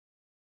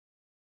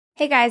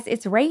Hey guys,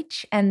 it's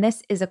Rach, and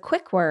this is a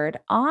quick word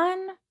on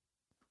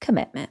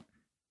commitment.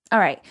 All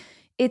right,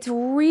 it's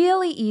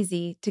really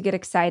easy to get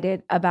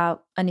excited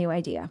about a new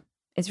idea.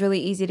 It's really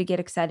easy to get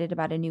excited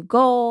about a new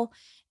goal,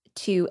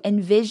 to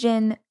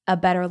envision a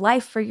better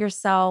life for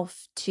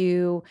yourself,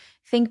 to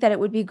think that it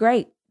would be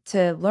great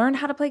to learn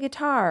how to play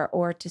guitar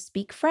or to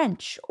speak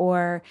French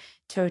or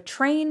to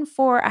train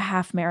for a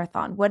half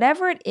marathon,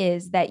 whatever it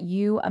is that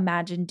you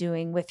imagine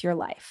doing with your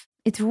life.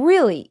 It's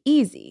really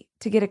easy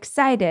to get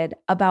excited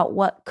about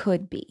what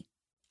could be.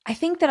 I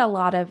think that a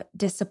lot of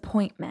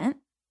disappointment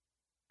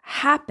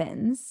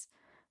happens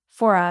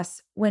for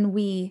us when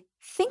we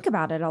think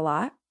about it a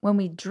lot, when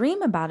we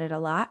dream about it a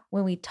lot,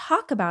 when we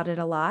talk about it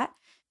a lot,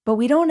 but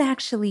we don't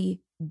actually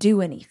do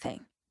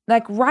anything.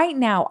 Like right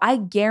now, I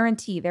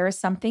guarantee there is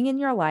something in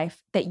your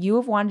life that you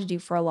have wanted to do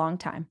for a long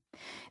time,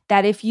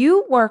 that if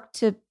you work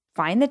to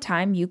find the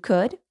time, you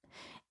could,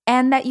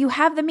 and that you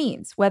have the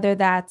means, whether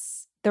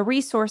that's the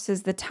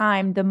resources, the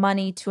time, the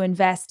money to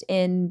invest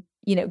in,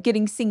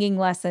 getting singing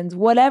lessons,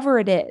 whatever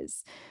it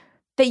is,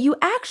 that you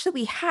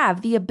actually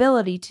have the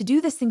ability to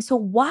do this thing. So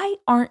why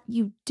aren't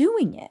you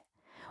doing it?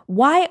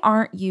 Why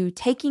aren't you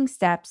taking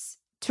steps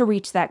to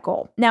reach that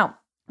goal? Now,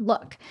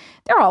 look,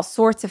 there are all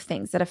sorts of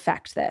things that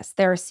affect this.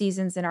 There are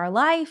seasons in our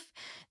life.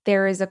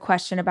 There is a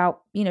question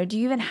about, do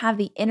you even have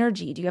the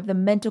energy? Do you have the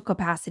mental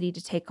capacity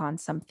to take on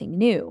something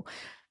new?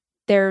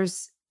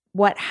 There's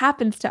what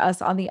happens to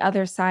us on the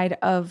other side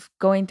of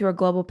going through a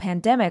global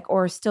pandemic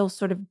or still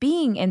sort of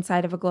being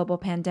inside of a global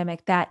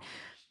pandemic, that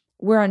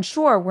we're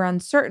unsure, we're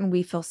uncertain,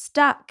 we feel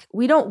stuck.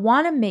 We don't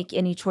want to make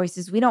any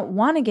choices. We don't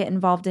want to get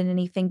involved in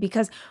anything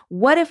because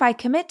what if I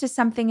commit to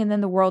something and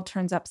then the world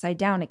turns upside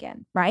down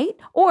again, right?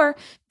 Or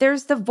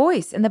there's the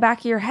voice in the back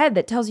of your head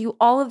that tells you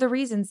all of the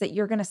reasons that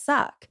you're going to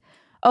suck.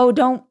 Oh,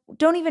 don't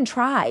even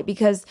try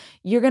because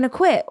you're going to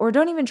quit, or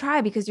don't even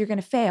try because you're going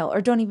to fail,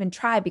 or don't even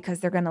try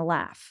because they're going to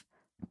laugh.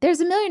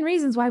 There's a million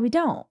reasons why we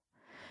don't.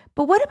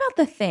 But what about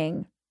the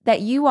thing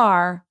that you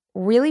are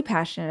really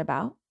passionate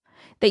about,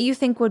 that you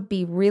think would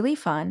be really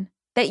fun,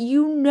 that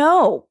you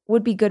know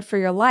would be good for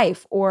your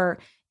life or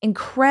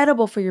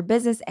incredible for your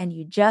business, and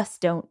you just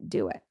don't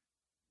do it?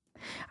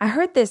 I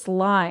heard this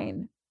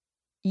line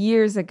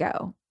years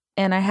ago,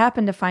 and I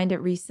happened to find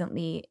it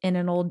recently in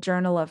an old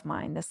journal of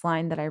mine, this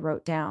line that I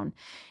wrote down,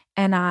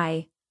 and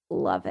I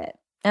love it.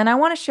 And I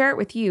want to share it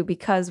with you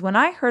because when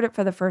I heard it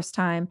for the first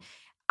time,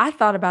 I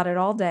thought about it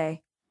all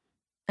day,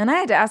 and I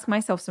had to ask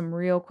myself some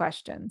real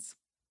questions.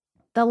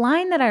 The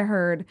line that I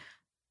heard,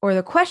 or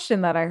the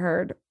question that I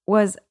heard,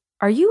 was,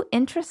 are you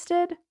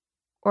interested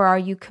or are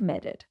you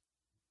committed?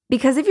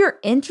 Because if you're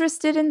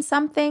interested in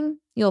something,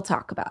 you'll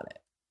talk about it.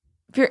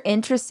 If you're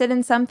interested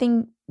in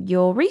something,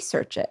 you'll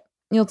research it.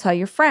 You'll tell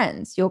your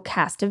friends. You'll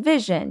cast a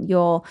vision.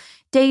 You'll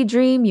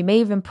daydream. You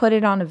may even put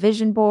it on a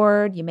vision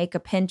board. You make a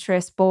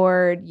Pinterest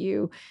board.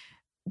 You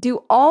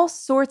do all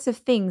sorts of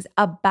things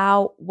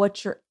about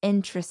what you're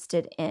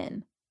interested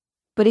in.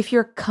 But if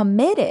you're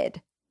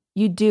committed,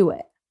 you do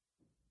it.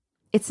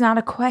 It's not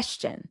a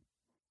question.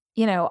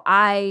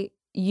 I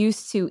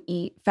used to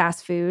eat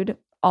fast food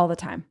all the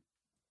time.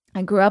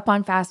 I grew up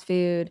on fast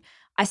food.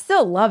 I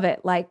still love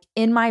it. Like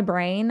in my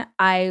brain,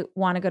 I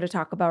want to go to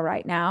Taco Bell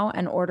right now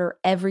and order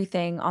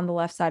everything on the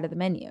left side of the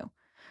menu.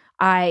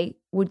 I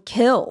would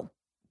kill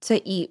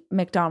to eat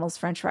McDonald's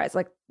French fries,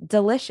 like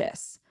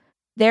delicious.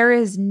 There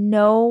is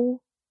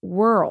no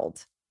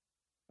world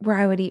where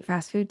I would eat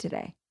fast food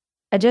today.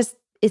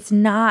 It's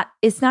not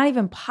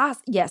even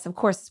possible. Yes, of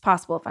course it's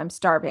possible if I'm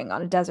starving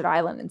on a desert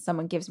island and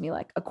someone gives me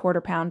like a quarter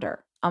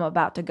pounder, I'm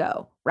about to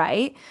go,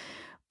 right?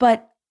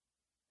 But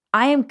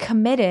I am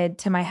committed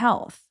to my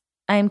health.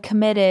 I am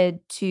committed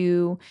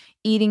to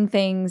eating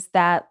things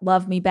that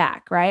love me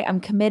back, right?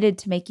 I'm committed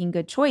to making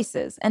good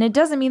choices. And it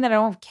doesn't mean that I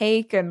don't have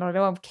cake and I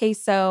don't have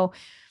queso,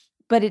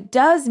 but it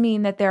does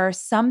mean that there are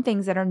some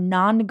things that are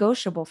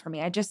non-negotiable for me.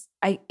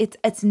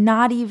 It's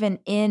not even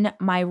in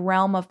my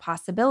realm of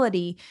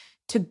possibility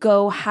to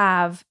go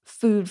have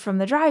food from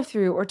the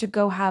drive-thru or to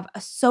go have a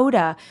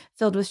soda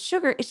filled with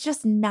sugar. It's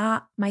just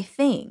not my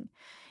thing.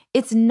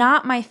 It's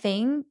not my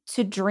thing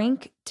to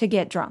drink to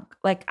get drunk.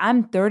 Like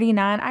I'm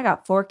 39, I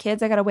got 4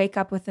 kids I got to wake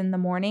up with in the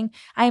morning.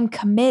 I am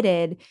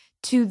committed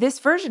to this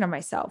version of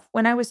myself.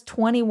 When I was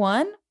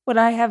 21, would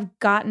I have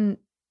gotten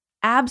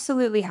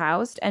absolutely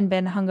housed and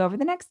been hungover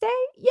the next day?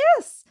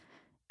 Yes,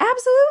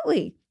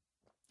 absolutely.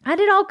 I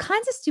did all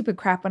kinds of stupid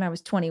crap when I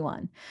was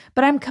 21,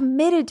 but I'm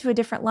committed to a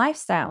different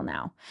lifestyle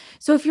now.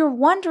 So if you're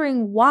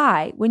wondering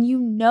why, when you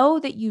know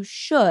that you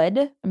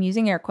should, I'm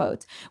using air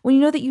quotes, when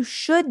you know that you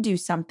should do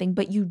something,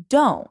 but you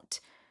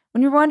don't,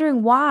 when you're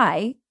wondering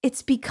why,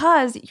 it's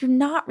because you're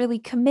not really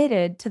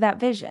committed to that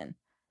vision.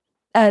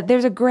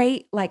 There's a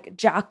great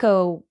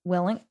Jocko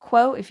Willink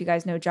quote, if you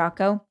guys know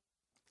Jocko.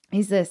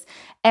 He's this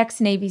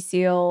ex-Navy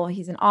SEAL.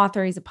 He's an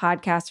author. He's a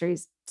podcaster.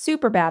 He's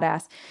super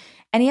badass.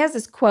 And he has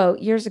this quote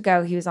years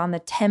ago. He was on the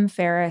Tim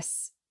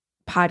Ferriss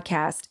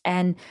podcast.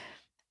 And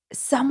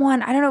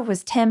someone, I don't know if it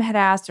was Tim had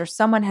asked or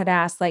someone had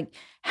asked,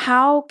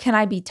 how can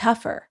I be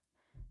tougher?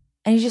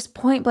 And he just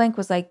point blank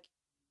was like,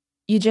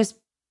 You just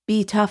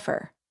be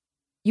tougher.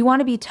 You want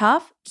to be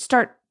tough?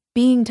 Start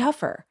being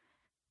tougher.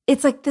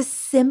 It's like the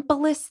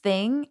simplest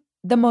thing,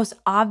 the most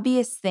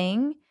obvious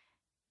thing.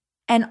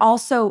 And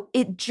also,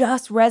 it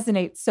just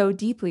resonates so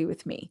deeply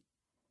with me.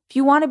 If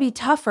you want to be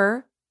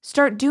tougher,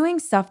 start doing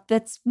stuff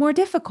that's more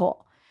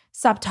difficult.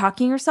 Stop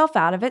talking yourself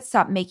out of it.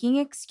 Stop making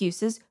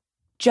excuses.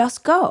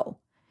 Just go.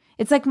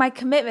 It's like my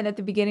commitment at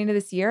the beginning of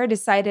this year. I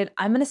decided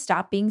I'm going to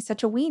stop being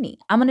such a weenie.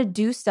 I'm going to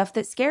do stuff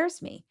that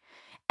scares me.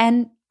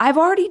 And I've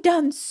already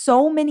done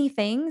so many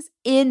things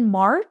in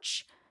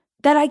March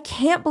that I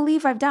can't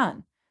believe I've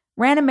done.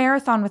 Ran a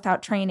marathon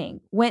without training,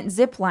 went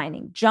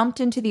ziplining, jumped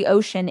into the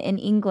ocean in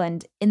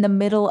England in the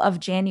middle of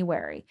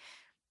January,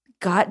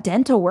 got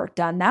dental work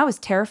done. That was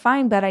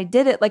terrifying, but I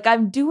did it. Like,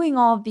 I'm doing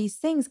all of these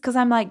things because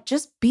I'm like,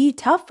 just be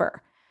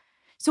tougher.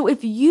 So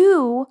if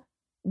you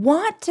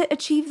want to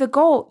achieve the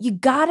goal, you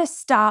got to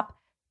stop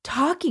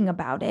talking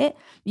about it.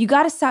 You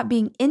got to stop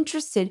being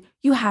interested.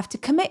 You have to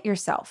commit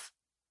yourself.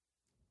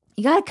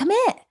 You got to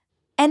commit.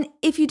 And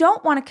if you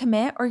don't want to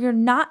commit, or you're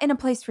not in a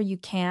place where you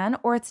can,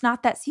 or it's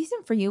not that season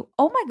for you,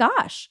 oh my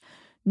gosh,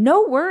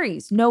 no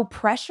worries, no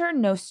pressure,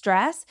 no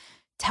stress.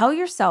 Tell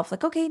yourself,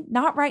 like, okay,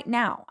 not right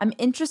now. I'm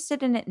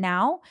interested in it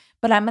now,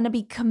 but I'm going to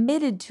be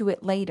committed to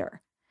it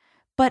later.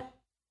 But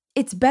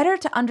it's better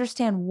to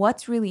understand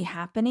what's really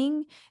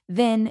happening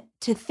than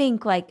to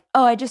think like,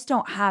 oh, I just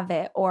don't have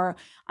it, or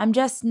I'm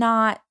just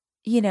not,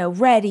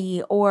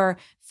 ready, or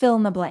fill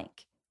in the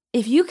blank.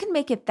 If you can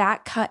make it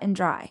that cut and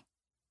dry,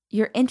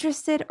 you're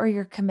interested or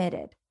you're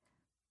committed.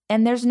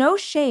 And there's no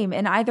shame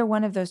in either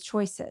one of those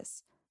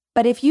choices.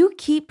 But if you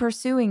keep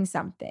pursuing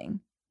something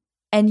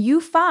and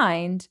you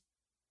find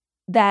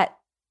that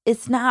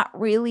it's not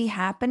really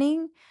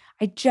happening,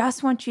 I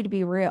just want you to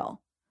be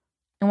real.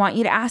 I want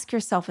you to ask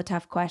yourself a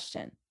tough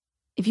question.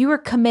 If you were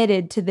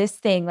committed to this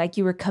thing, like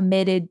you were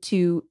committed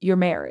to your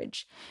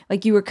marriage,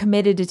 like you were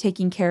committed to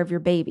taking care of your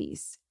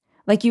babies,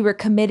 like you were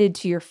committed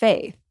to your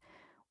faith,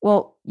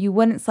 well, you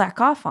wouldn't slack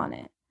off on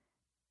it.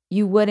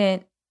 You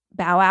wouldn't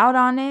bow out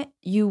on it.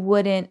 You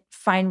wouldn't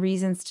find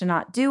reasons to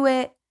not do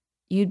it.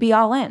 You'd be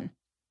all in.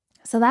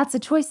 So that's a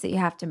choice that you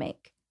have to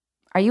make.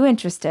 Are you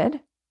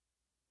interested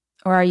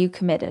or are you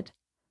committed?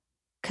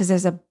 Because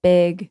there's a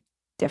big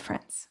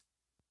difference.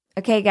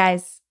 Okay,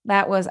 guys,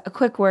 that was a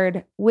quick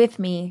word with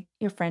me,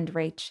 your friend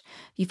Rach.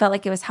 If you felt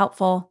like it was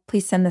helpful,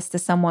 please send this to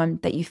someone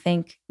that you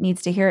think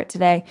needs to hear it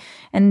today.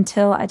 And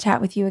until I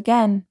chat with you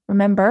again,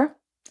 remember,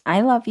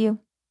 I love you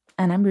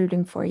and I'm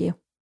rooting for you.